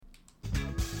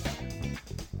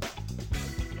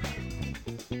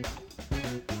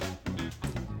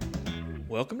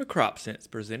Welcome to Crop Sense,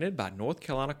 presented by North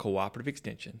Carolina Cooperative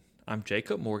Extension. I'm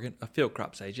Jacob Morgan, a field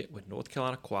crops agent with North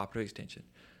Carolina Cooperative Extension.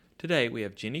 Today we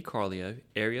have Jenny Carlio,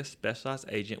 Area Specialized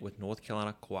Agent with North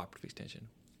Carolina Cooperative Extension.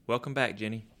 Welcome back,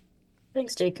 Jenny.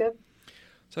 Thanks, Jacob.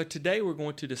 So today we're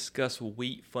going to discuss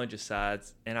wheat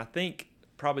fungicides, and I think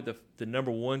probably the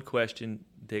number one question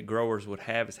that growers would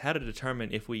have is how to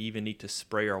determine if we even need to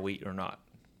spray our wheat or not.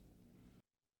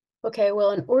 Okay, well,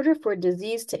 in order for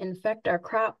disease to infect our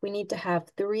crop, we need to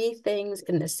have three things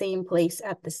in the same place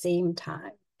at the same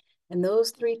time. And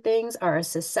those three things are a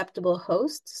susceptible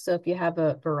host. So if you have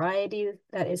a variety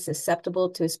that is susceptible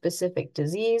to a specific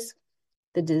disease,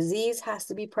 the disease has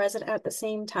to be present at the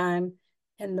same time,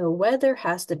 and the weather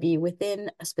has to be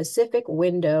within a specific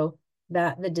window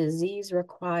that the disease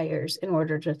requires in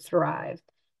order to thrive.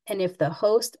 And if the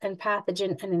host and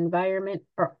pathogen and environment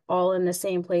are all in the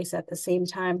same place at the same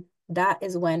time, that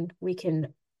is when we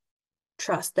can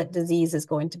trust that disease is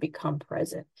going to become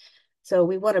present. So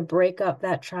we want to break up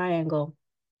that triangle,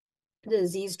 the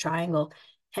disease triangle.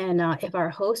 And if our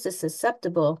host is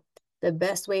susceptible, the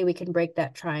best way we can break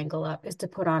that triangle up is to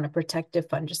put on a protective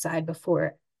fungicide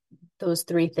before those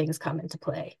three things come into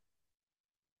play.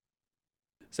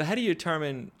 So how do you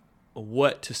determine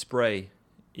what to spray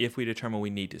if we determine we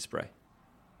need to spray?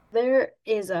 There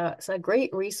is a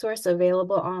great resource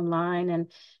available online, and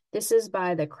this is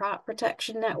by the Crop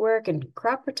Protection Network. And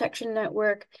Crop Protection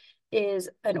Network is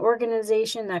an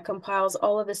organization that compiles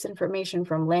all of this information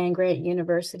from land-grant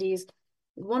universities.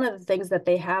 One of the things that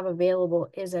they have available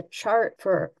is a chart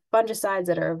for fungicides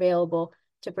that are available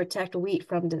to protect wheat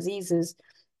from diseases.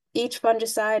 Each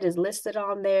fungicide is listed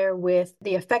on there with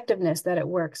the effectiveness that it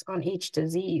works on each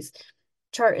disease.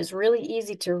 Chart is really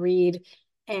easy to read,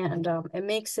 and it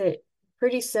makes it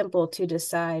pretty simple to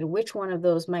decide which one of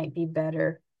those might be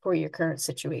better for your current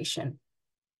situation.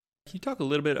 Can you talk a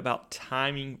little bit about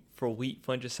timing for wheat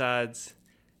fungicides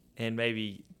and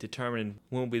maybe determining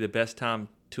when will be the best time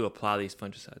to apply these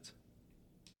fungicides?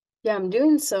 Yeah, I'm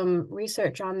doing some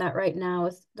research on that right now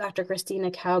with Dr.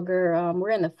 Christina Cowger. We're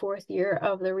in the fourth year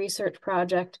of the research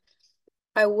project.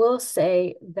 I will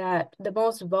say that the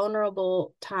most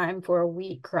vulnerable time for a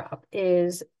wheat crop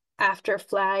is after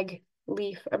flag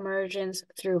leaf emergence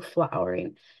through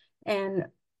flowering. And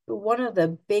one of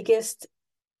the biggest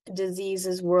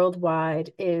diseases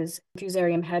worldwide is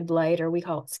Fusarium head blight, or we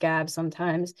call it scab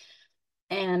sometimes.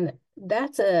 And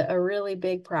that's a really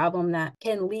big problem that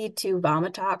can lead to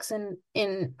vomitoxin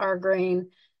in our grain.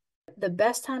 The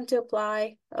best time to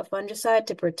apply a fungicide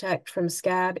to protect from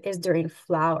scab is during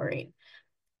flowering.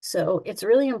 So it's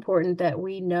really important that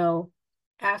we know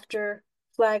after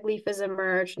flag leaf has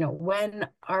emerged, when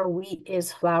our wheat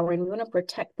is flowering. We want to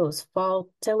protect those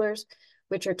fall tillers,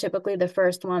 which are typically the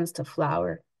first ones to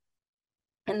flower.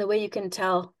 And the way you can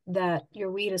tell that your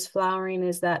wheat is flowering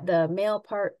is that the male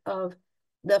part of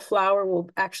the flower will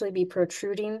actually be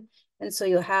protruding. And so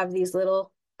you'll have these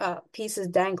little pieces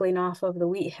dangling off of the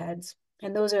wheat heads.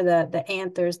 And those are the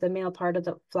anthers, the male part of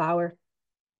the flower.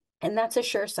 And that's a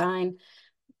sure sign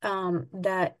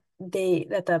that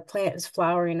the plant is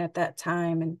flowering at that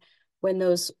time. And when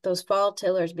those fall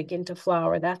tillers begin to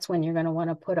flower, that's when you're going to want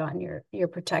to put on your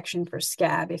protection for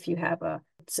scab if you have a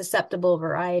susceptible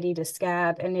variety to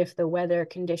scab, and if the weather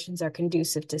conditions are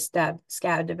conducive to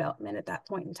scab development at that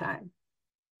point in time.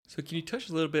 So can you touch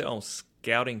a little bit on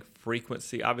scouting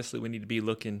frequency? Obviously, we need to be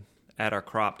looking at our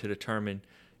crop to determine,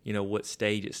 what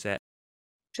stage it's at.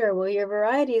 Sure. Well, your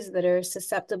varieties that are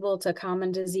susceptible to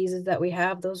common diseases that we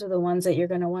have, those are the ones that you're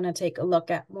going to want to take a look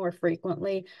at more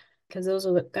frequently, because those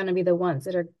are going to be the ones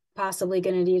that are possibly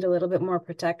going to need a little bit more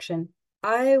protection.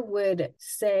 I would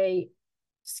say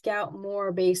scout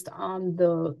more based on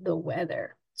the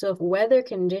weather. So if weather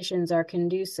conditions are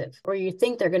conducive, or you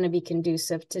think they're going to be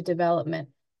conducive to development,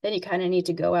 then you kind of need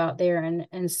to go out there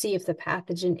and see if the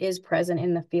pathogen is present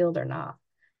in the field or not.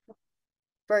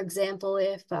 For example,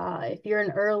 if you're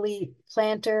an early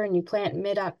planter and you plant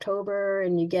mid-October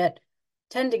and you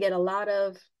tend to get a lot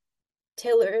of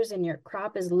tillers and your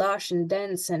crop is lush and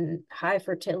dense and high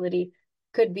fertility,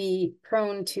 could be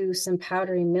prone to some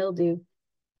powdery mildew.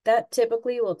 That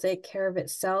typically will take care of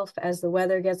itself as the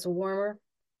weather gets warmer.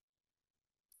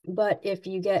 But if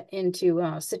you get into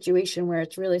a situation where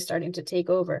it's really starting to take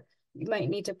over, you might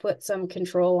need to put some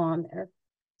control on there.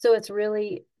 So it's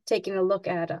really taking a look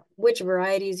at which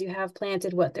varieties you have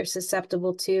planted, what they're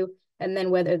susceptible to, and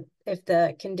then if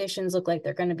the conditions look like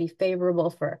they're going to be favorable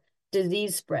for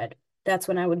disease spread. That's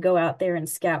when I would go out there and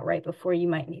scout right before you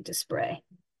might need to spray.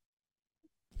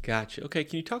 Gotcha. Okay,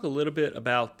 can you talk a little bit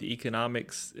about the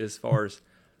economics as far as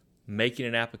making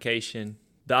an application?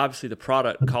 Obviously, the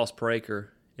product cost per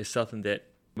acre is something that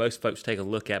most folks take a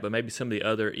look at, but maybe some of the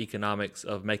other economics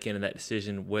of making that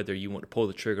decision whether you want to pull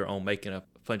the trigger on making a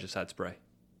fungicide spray.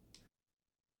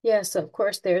 Yeah, so of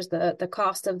course there's the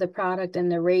cost of the product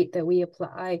and the rate that we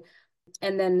apply.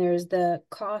 And then there's the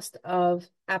cost of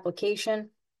application,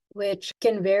 which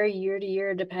can vary year to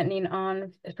year depending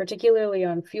on, particularly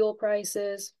on fuel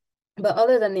prices. But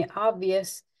other than the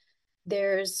obvious,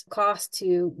 there's cost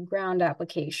to ground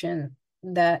application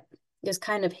that is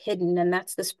kind of hidden, and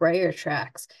that's the sprayer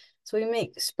tracks. So we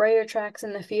make sprayer tracks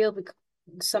in the field. We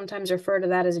sometimes refer to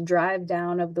that as a drive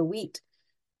down of the wheat.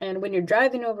 And when you're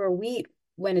driving over wheat,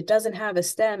 when it doesn't have a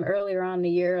stem earlier on in the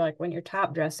year, like when you're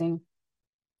top dressing,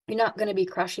 you're not going to be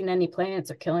crushing any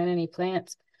plants or killing any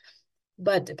plants.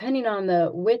 But depending on the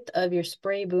width of your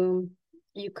spray boom,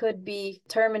 you could be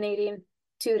terminating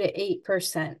 2 to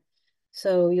 8%.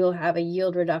 So you'll have a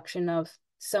yield reduction of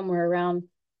somewhere around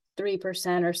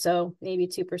 3% or so, maybe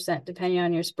 2%, depending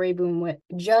on your spray boom width,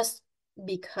 just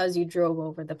because you drove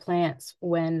over the plants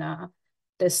when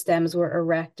the stems were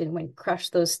erect, and when you crush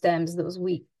those stems, those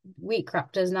wheat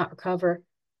crop does not recover.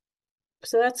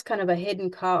 So that's kind of a hidden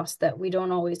cost that we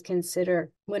don't always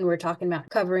consider when we're talking about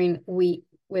covering wheat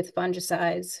with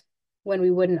fungicides when we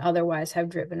wouldn't otherwise have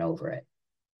driven over it.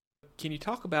 Can you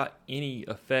talk about any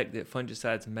effect that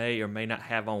fungicides may or may not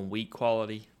have on wheat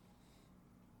quality?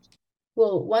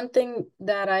 Well, one thing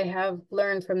that I have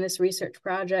learned from this research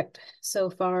project so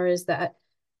far is that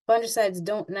fungicides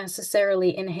don't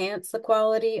necessarily enhance the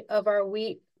quality of our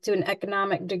wheat to an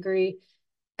economic degree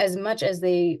as much as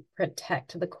they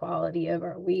protect the quality of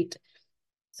our wheat.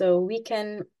 So we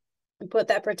can put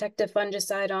that protective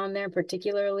fungicide on there,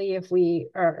 particularly if we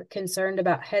are concerned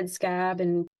about head scab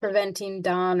and preventing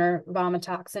DON or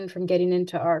vomitoxin from getting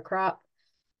into our crop.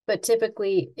 But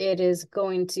typically it is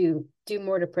going to do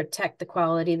more to protect the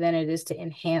quality than it is to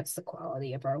enhance the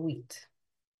quality of our wheat.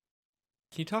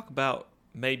 Can you talk about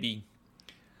maybe,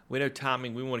 we know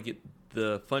timing, we want to get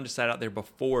the fungicide out there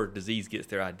before disease gets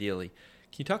there ideally.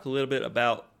 Can you talk a little bit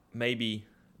about maybe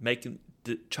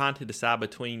trying to decide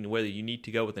between whether you need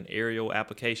to go with an aerial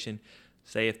application,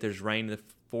 say if there's rain in the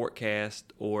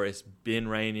forecast or it's been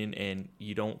raining and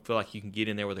you don't feel like you can get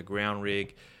in there with a ground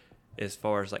rig, as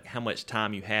far as like how much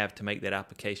time you have to make that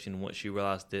application once you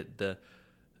realize that the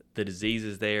disease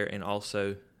is there and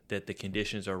also that the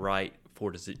conditions are right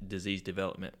for disease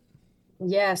development?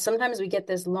 Yeah, sometimes we get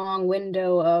this long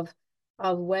window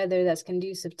of weather that's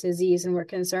conducive to disease, and we're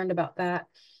concerned about that.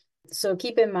 So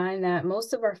keep in mind that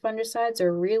most of our fungicides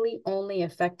are really only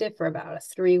effective for about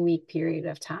a 3-week period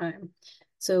of time.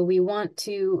 So we want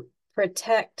to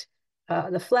protect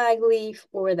the flag leaf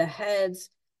or the heads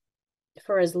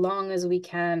for as long as we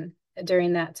can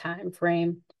during that time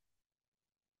frame.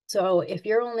 So if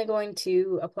you're only going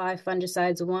to apply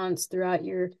fungicides once throughout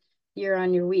your year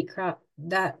on your wheat crop,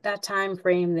 that time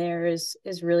frame there is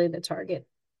really the target.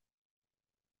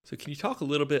 So can you talk a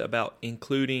little bit about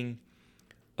including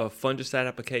a fungicide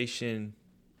application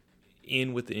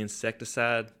in with the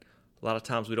insecticide? A lot of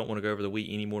times we don't want to go over the wheat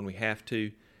any more than we have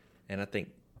to, and I think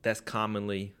that's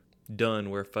commonly done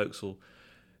where folks will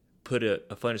put a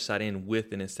fungicide in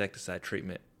with an insecticide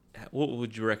treatment. What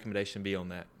would your recommendation be on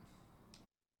that?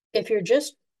 If you're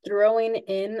just throwing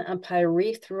in a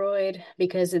pyrethroid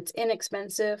because it's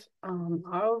inexpensive,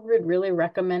 I would really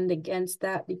recommend against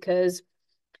that, because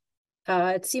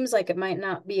it seems like it might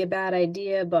not be a bad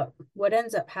idea, but what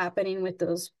ends up happening with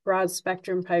those broad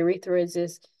spectrum pyrethroids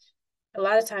is a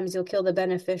lot of times you'll kill the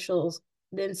beneficials,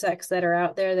 the insects that are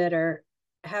out there that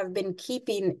have been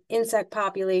keeping insect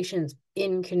populations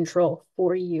in control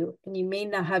for you, and you may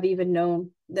not have even known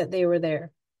that they were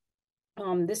there.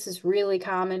 This is really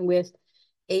common with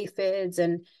aphids,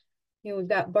 and we've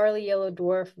got barley yellow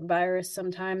dwarf virus,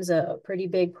 sometimes a pretty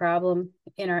big problem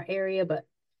in our area, but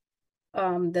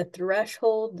the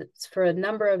threshold for a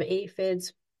number of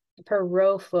aphids per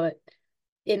row foot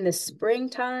in the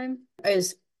springtime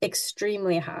is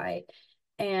extremely high,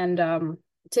 and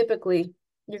typically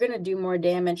you're going to do more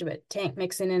damage with tank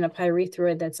mixing in a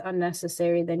pyrethroid that's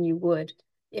unnecessary than you would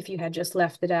if you had just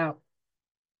left it out.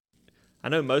 I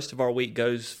know most of our wheat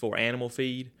goes for animal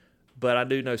feed, but I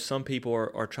do know some people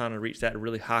are trying to reach that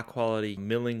really high quality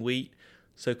milling wheat.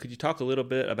 So could you talk a little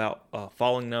bit about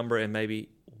falling number and maybe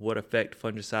what effect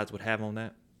fungicides would have on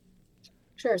that?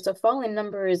 Sure. So falling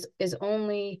number is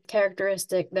only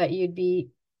characteristic that you'd be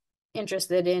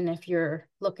interested in if you're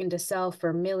looking to sell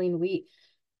for milling wheat.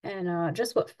 And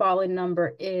just what falling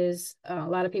number is, a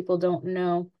lot of people don't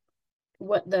know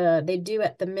what they do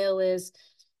at the mill is,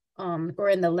 or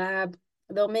in the lab.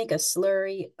 They'll make a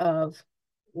slurry of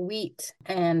wheat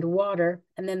and water,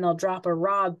 and then they'll drop a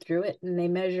rod through it, and they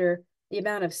measure the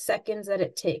amount of seconds that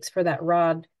it takes for that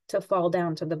rod to fall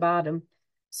down to the bottom.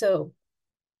 So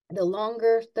the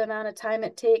longer the amount of time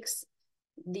it takes,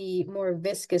 the more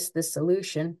viscous the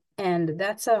solution. And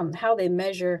that's how they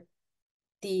measure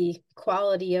the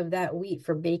quality of that wheat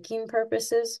for baking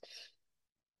purposes.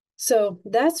 So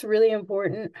that's really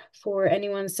important for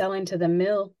anyone selling to the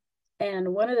mill. And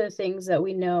one of the things that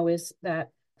we know is that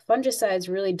fungicides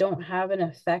really don't have an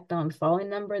effect on falling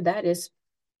number. That is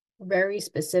very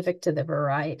specific to the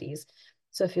varieties.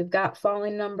 So if you've got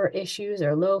falling number issues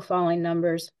or low falling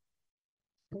numbers,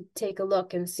 take a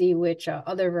look and see which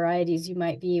other varieties you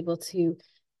might be able to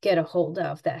get a hold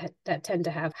of that tend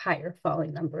to have higher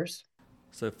falling numbers.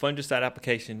 So fungicide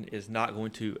application is not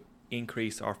going to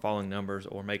increase our falling numbers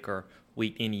or make our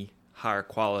wheat any higher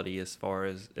quality as far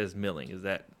as milling.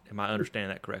 Am I understanding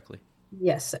that correctly?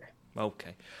 Yes, sir.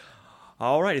 Okay.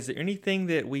 All right. Is there anything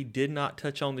that we did not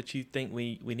touch on that you think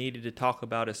we needed to talk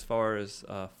about as far as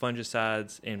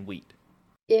fungicides and wheat?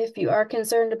 If you are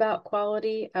concerned about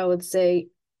quality, I would say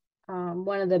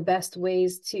one of the best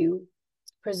ways to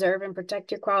preserve and protect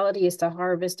your quality is to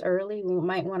harvest early. We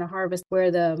might want to harvest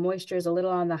where the moisture is a little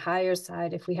on the higher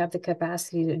side if we have the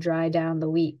capacity to dry down the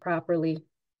wheat properly.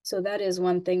 So that is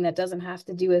one thing that doesn't have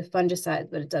to do with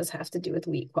fungicides, but it does have to do with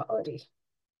wheat quality.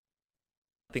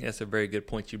 I think that's a very good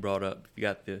point you brought up. If you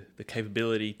got the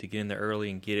capability to get in there early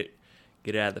and get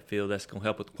it out of the field, that's going to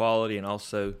help with quality, and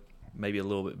also maybe a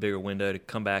little bit bigger window to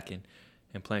come back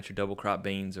and plant your double crop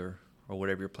beans or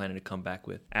whatever you're planning to come back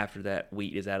with after that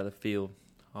wheat is out of the field.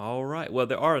 All right. Well,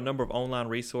 there are a number of online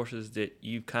resources that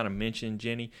you've kind of mentioned,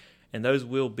 Jenny, and those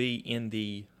will be in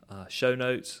the show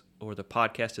notes or the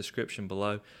podcast description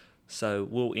below. So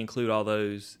we'll include all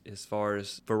those as far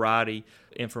as variety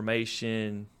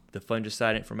information, the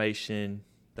fungicide information,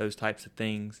 those types of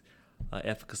things,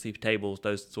 efficacy tables,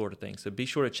 those sort of things. So be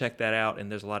sure to check that out,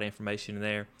 and there's a lot of information in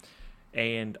there.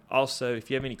 And also, if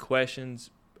you have any questions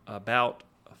about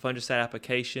fungicide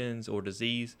applications or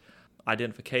disease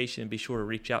identification, be sure to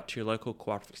reach out to your local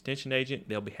cooperative extension agent.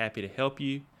 They'll be happy to help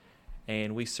you.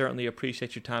 And we certainly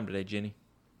appreciate your time today, Jenny.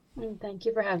 Thank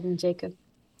you for having me, Jacob.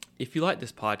 If you like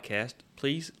this podcast,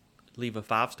 please leave a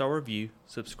 5-star review,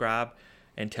 subscribe,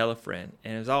 and tell a friend.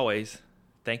 And as always,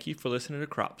 thank you for listening to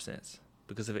Crop Sense,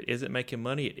 because if it isn't making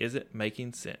money, it isn't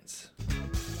making sense.